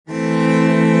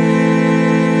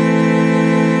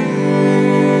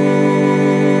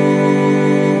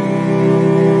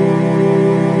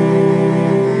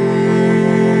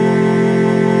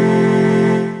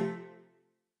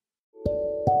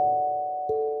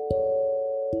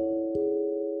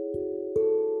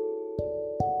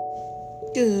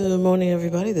Good morning,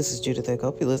 everybody. This is Judith. I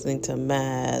hope you're listening to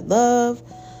Mad Love.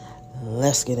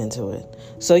 Let's get into it.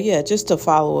 So, just to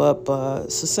follow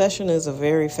up, Succession is a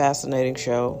very fascinating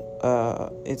show.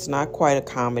 It's not quite a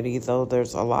comedy, though.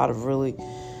 There's a lot of really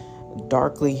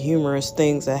darkly humorous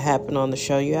things that happen on the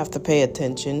show. You have to pay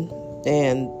attention.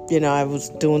 And, I was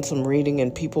doing some reading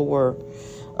and people were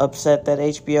upset that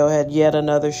HBO had yet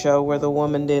another show where the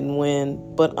woman didn't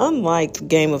win. But unlike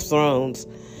Game of Thrones,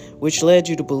 which led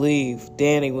you to believe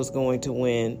Dany was going to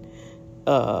win,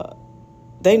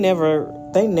 they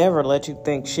never let you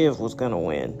think Shiv was going to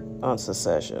win on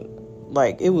Succession.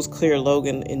 Like, it was clear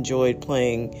Logan enjoyed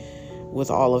playing with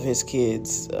all of his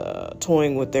kids,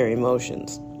 toying with their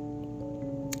emotions.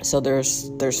 So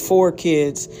there's 4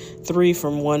 kids, 3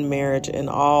 from one marriage, and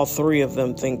all 3 of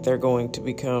them think they're going to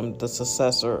become the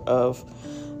successor of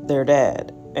their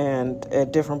dad. And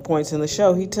at different points in the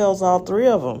show, he tells all 3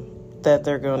 of them that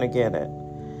they're going to get it.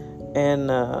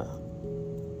 And,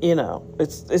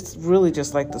 it's really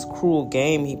just like this cruel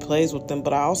game he plays with them.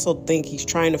 But I also think he's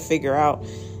trying to figure out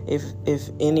if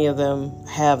any of them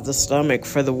have the stomach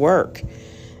for the work.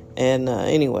 And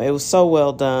anyway, it was so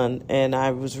well done. And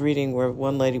I was reading where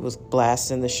one lady was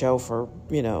blasting the show for,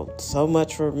 so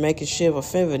much for making Shiv a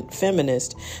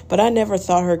feminist. But I never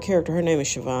thought her character, her name is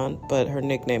Siobhan, but her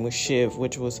nickname was Shiv,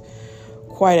 which was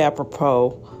quite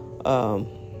apropos.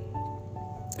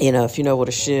 If you know what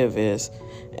a Shiv is.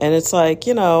 And it's like,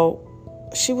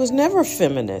 she was never a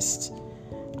feminist.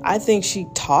 I think she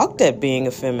talked at being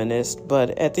a feminist,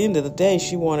 but at the end of the day,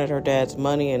 she wanted her dad's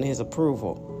money and his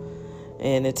approval.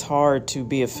 And it's hard to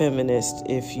be a feminist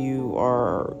if you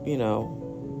are,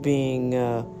 being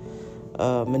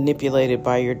manipulated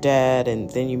by your dad,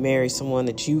 and then you marry someone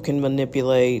that you can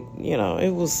manipulate.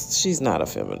 She's not a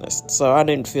feminist. So I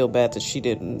didn't feel bad that she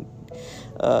didn't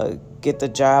get the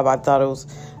job. I thought it was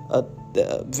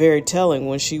very telling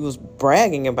when she was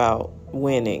bragging about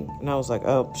winning. And I was like,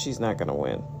 oh, she's not going to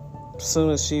win. As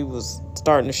soon as she was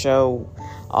starting the show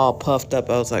all puffed up,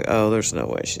 I was like, oh, there's no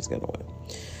way she's going to win.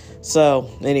 So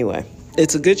anyway,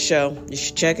 it's a good show. You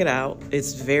should check it out.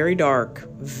 It's very dark,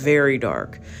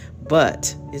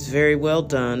 but it's very well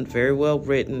done, very well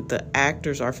written. The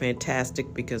actors are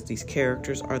fantastic because these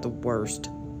characters are the worst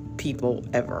people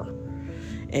ever.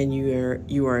 And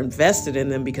you are invested in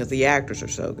them because the actors are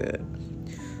so good.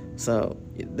 So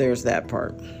there's that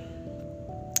part.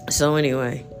 So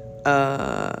anyway,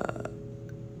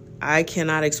 I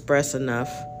cannot express enough.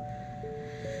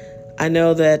 I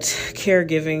know that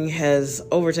caregiving has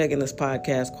overtaken this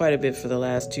podcast quite a bit for the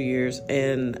last 2 years,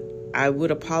 and I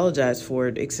would apologize for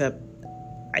it, except,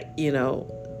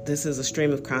 this is a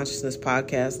stream of consciousness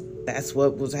podcast. That's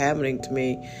what was happening to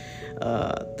me.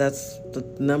 That's the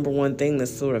number one thing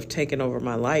that's sort of taken over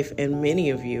my life, and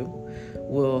many of you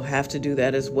will have to do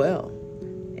that as well.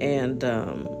 And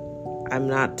I'm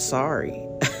not sorry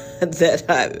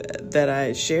that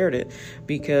I shared it,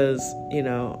 because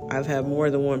I've had more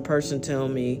than one person tell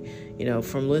me,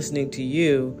 from listening to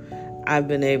you, I've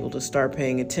been able to start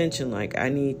paying attention. Like, I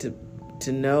need to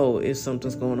know if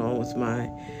something's going on with my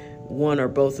one or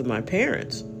both of my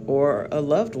parents, or a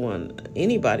loved one,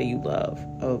 anybody you love,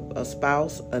 a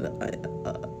spouse,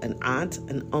 an aunt,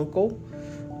 an uncle.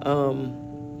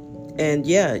 And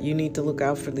you need to look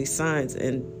out for these signs.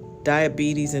 And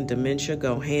diabetes and dementia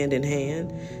go hand in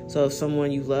hand. So if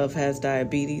someone you love has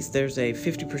diabetes, there's a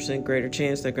 50% greater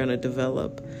chance they're going to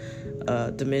develop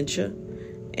dementia.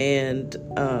 And,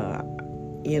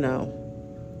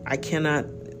 I cannot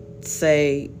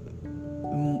say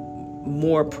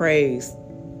more praise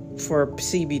for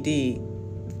CBD.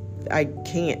 I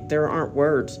can't. There aren't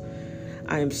words.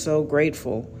 I am so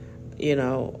grateful.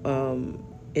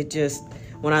 It just,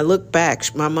 when I look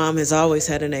back, my mom has always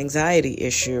had an anxiety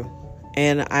issue,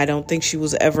 and I don't think she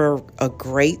was ever a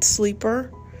great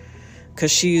sleeper,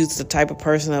 because she's the type of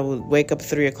person that would wake up at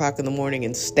 3 o'clock in the morning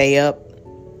and stay up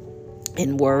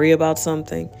and worry about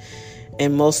something.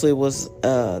 And mostly it was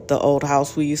the old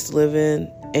house we used to live in,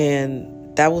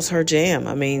 and that was her jam.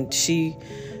 I mean,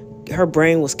 her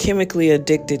brain was chemically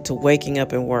addicted to waking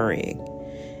up and worrying.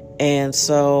 And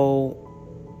so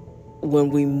when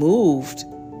we moved,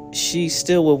 she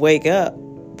still would wake up,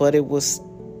 but it was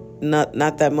not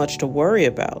that much to worry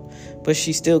about. But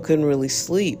she still couldn't really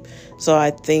sleep. So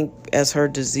I think as her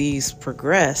disease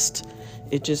progressed,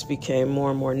 it just became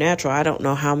more and more natural. I don't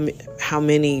know how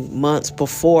many months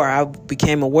before I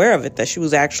became aware of it that she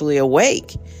was actually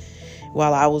awake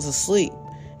while I was asleep.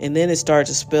 And then it started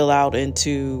to spill out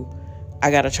into, I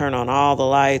got to turn on all the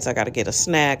lights. I got to get a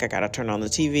snack. I got to turn on the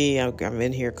TV. I'm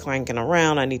in here clanking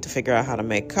around. I need to figure out how to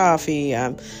make coffee.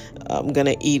 I'm going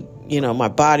to eat, my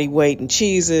body weight in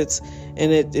Cheez-Its.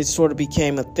 And it sort of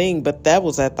became a thing, but that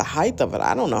was at the height of it.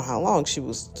 I don't know how long she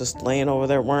was just laying over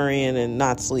there worrying and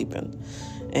not sleeping.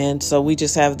 And so we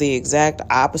just have the exact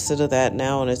opposite of that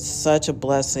now, and it's such a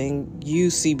blessing.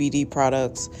 Use CBD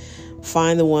products.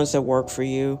 Find the ones that work for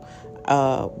you.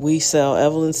 We sell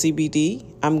Evelyn CBD.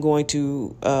 I'm going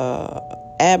to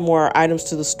add more items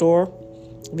to the store,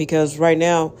 because right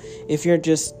now, if you're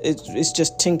it's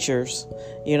just tinctures,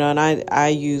 and I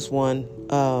use one,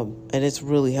 and it's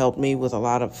really helped me with a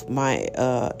lot of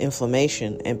my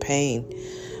inflammation and pain.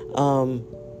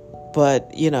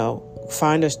 But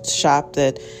find a shop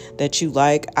that you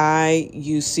like. I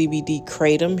use CBD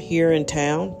Kratom here in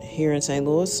town, here in St.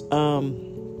 Louis,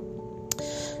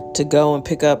 to go and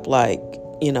pick up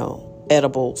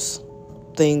edibles,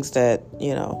 things that,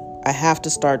 I have to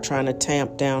start trying to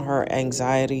tamp down her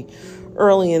anxiety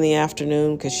early in the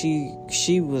afternoon, because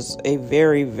she was a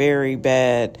very, very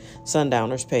bad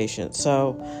sundowners patient.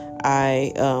 So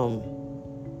I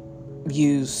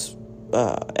use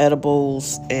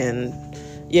edibles and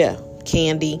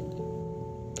candy.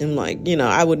 And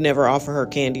I would never offer her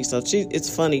candy. So it's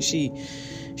funny, she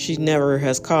never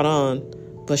has caught on,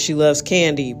 but she loves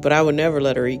candy. But I would never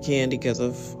let her eat candy because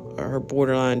of her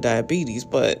borderline diabetes.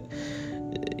 But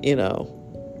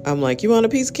I'm like, you want a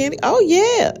piece of candy? Oh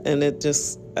yeah. And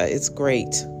it's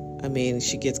great. I mean,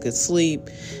 she gets good sleep.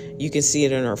 You can see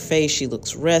it in her face. She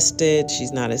looks rested.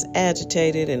 She's not as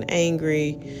agitated and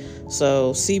angry.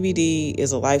 So CBD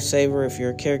is a lifesaver if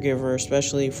you're a caregiver,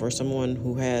 especially for someone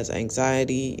who has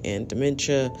anxiety and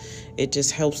dementia. It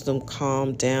just helps them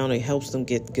calm down. It helps them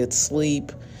get good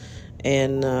sleep.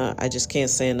 And I just can't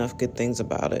say enough good things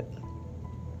about it.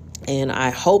 And I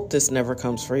hope this never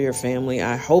comes for your family.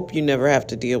 I hope you never have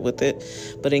to deal with it.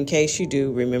 But in case you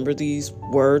do, remember these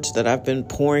words that I've been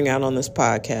pouring out on this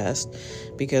podcast,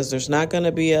 because there's not going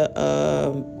to be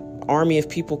a army of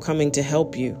people coming to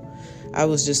help you. I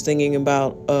was just thinking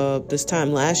about this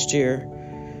time last year.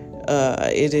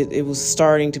 It was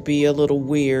starting to be a little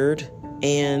weird,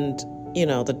 and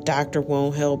the doctor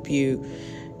won't help you,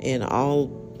 and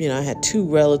I had 2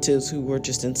 relatives who were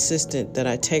just insistent that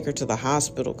I take her to the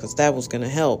hospital because that was going to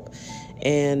help.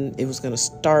 And it was going to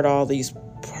start all these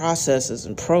processes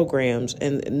and programs,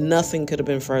 and nothing could have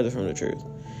been further from the truth.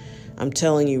 I'm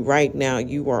telling you right now,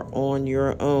 you are on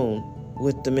your own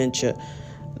with dementia.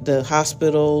 The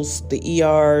hospitals, the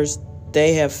ERs,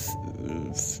 they have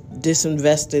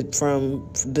disinvested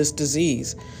from this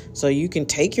disease. So you can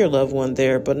take your loved one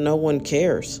there, but no one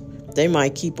cares. They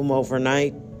might keep them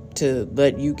overnight to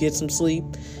let you get some sleep,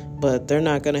 but they're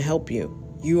not going to help you.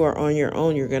 You are on your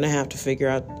own. You're going to have to figure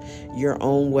out your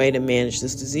own way to manage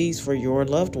this disease for your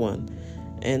loved one.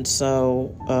 And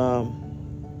so,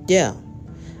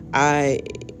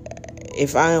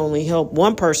 if I only help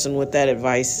one person with that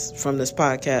advice from this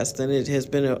podcast, then it has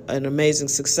been an amazing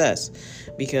success,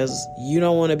 because you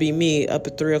don't want to be me up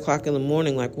at 3:00 in the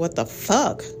morning. Like, what the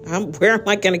fuck? Where am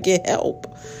I going to get help?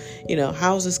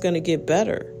 How is this going to get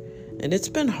better? And it's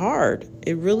been hard.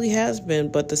 It really has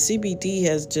been. But the CBD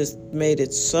has just made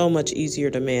it so much easier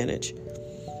to manage.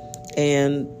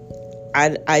 And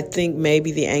I think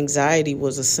maybe the anxiety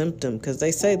was a symptom, because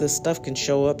they say this stuff can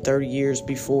show up 30 years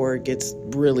before it gets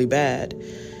really bad.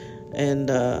 And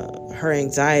her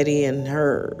anxiety and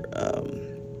her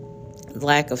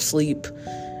lack of sleep,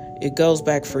 it goes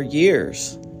back for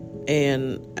years.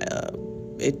 And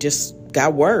it just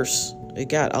got worse. It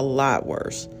got a lot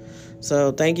worse.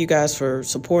 So thank you guys for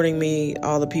supporting me,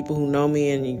 all the people who know me,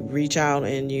 and you reach out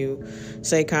and you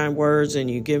say kind words and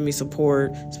you give me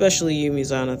support, especially you,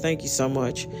 Mizana. Thank you so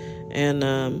much. And,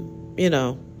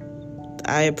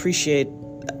 I appreciate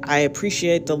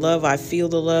the love. I feel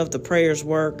the love. The prayers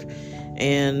work.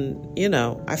 And,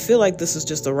 I feel like this is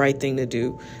just the right thing to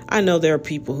do. I know there are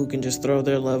people who can just throw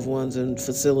their loved ones in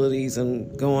facilities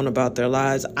and go on about their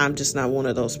lives. I'm just not one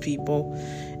of those people.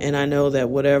 And I know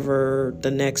that whatever the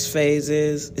next phase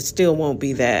is, it still won't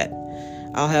be that.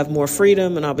 I'll have more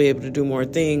freedom and I'll be able to do more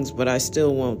things, but I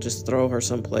still won't just throw her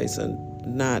someplace and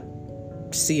not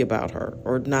see about her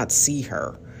or not see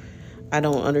her. I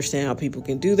don't understand how people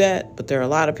can do that, but there are a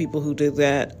lot of people who do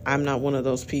that. I'm not one of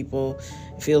those people.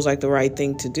 It feels like the right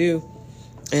thing to do.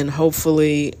 And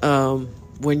hopefully,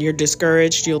 when you're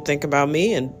discouraged, you'll think about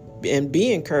me and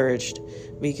be encouraged,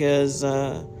 because,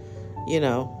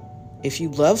 if you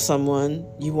love someone,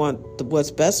 you want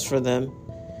what's best for them,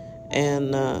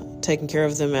 and taking care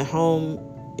of them at home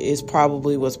is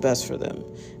probably what's best for them.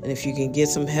 And if you can get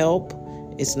some help,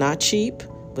 it's not cheap,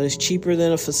 but it's cheaper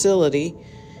than a facility.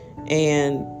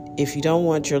 And if you don't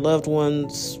want your loved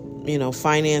ones,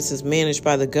 finances managed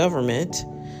by the government,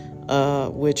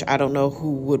 which I don't know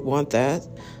who would want that,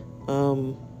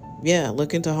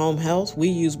 Look into home health. We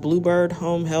use Bluebird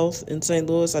Home Health in St.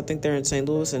 Louis. I think they're in St.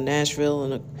 Louis and Nashville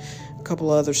and a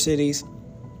couple of other cities.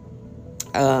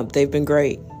 They've been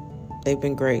great.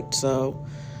 So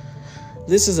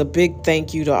this is a big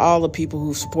thank you to all the people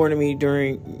who supported me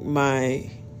during my,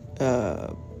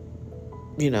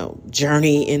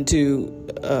 journey into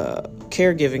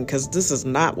caregiving, because this is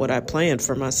not what I planned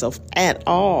for myself at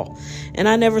all. And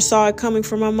I never saw it coming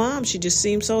from my mom. She just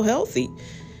seemed so healthy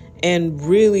and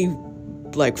really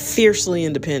like fiercely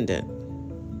independent.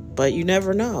 But you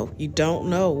never know. You don't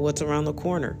know what's around the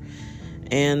corner.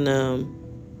 And,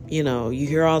 you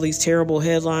hear all these terrible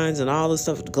headlines and all this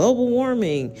stuff. Global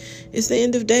warming. It's the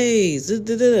end of days.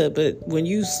 But when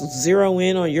you zero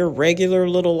in on your regular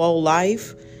little old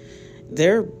life,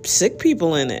 there are sick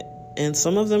people in it. And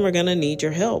some of them are going to need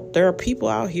your help. There are people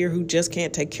out here who just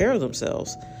can't take care of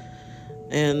themselves.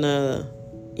 And,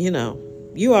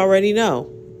 you already know.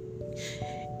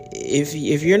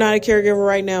 If you're not a caregiver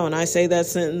right now and I say that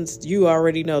sentence, you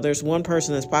already know there's one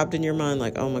person that's popped in your mind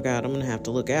like, oh my God, I'm going to have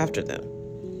to look after them.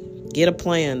 Get a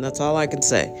plan. That's all I can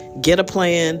say. Get a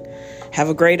plan. Have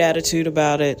a great attitude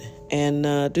about it. And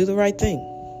do the right thing.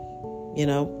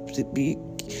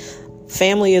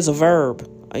 Family is a verb.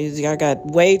 I got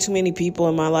way too many people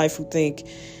in my life who think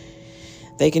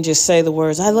they can just say the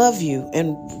words, I love you,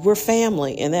 and we're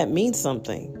family, and that means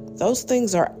something. Those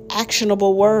things are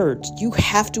actionable words. You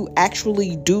have to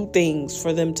actually do things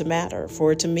for them to matter,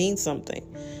 for it to mean something.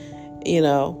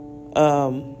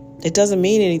 It doesn't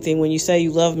mean anything when you say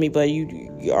you love me, but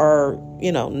you are,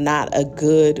 not a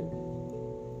good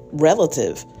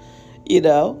relative.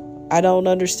 I don't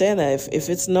understand that. If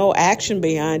it's no action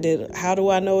behind it, how do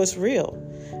I know it's real?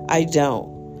 I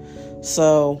don't.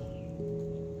 So,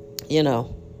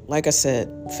 like I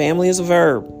said, family is a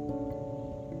verb.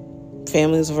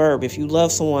 Family is a verb. If you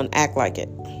love someone, act like it.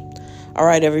 All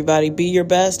right, everybody, be your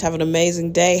best. Have an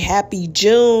amazing day. Happy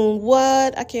June.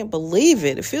 What? I can't believe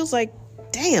it. It feels like,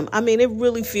 damn. It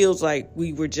really feels like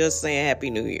we were just saying Happy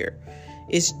New Year.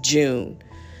 It's June.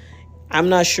 I'm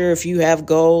not sure if you have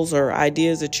goals or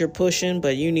ideas that you're pushing,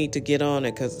 but you need to get on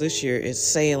it because this year is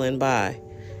sailing by.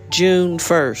 June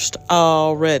 1st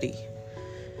already.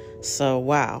 So,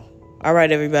 wow. All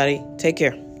right, everybody. Take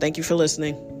care. Thank you for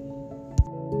listening.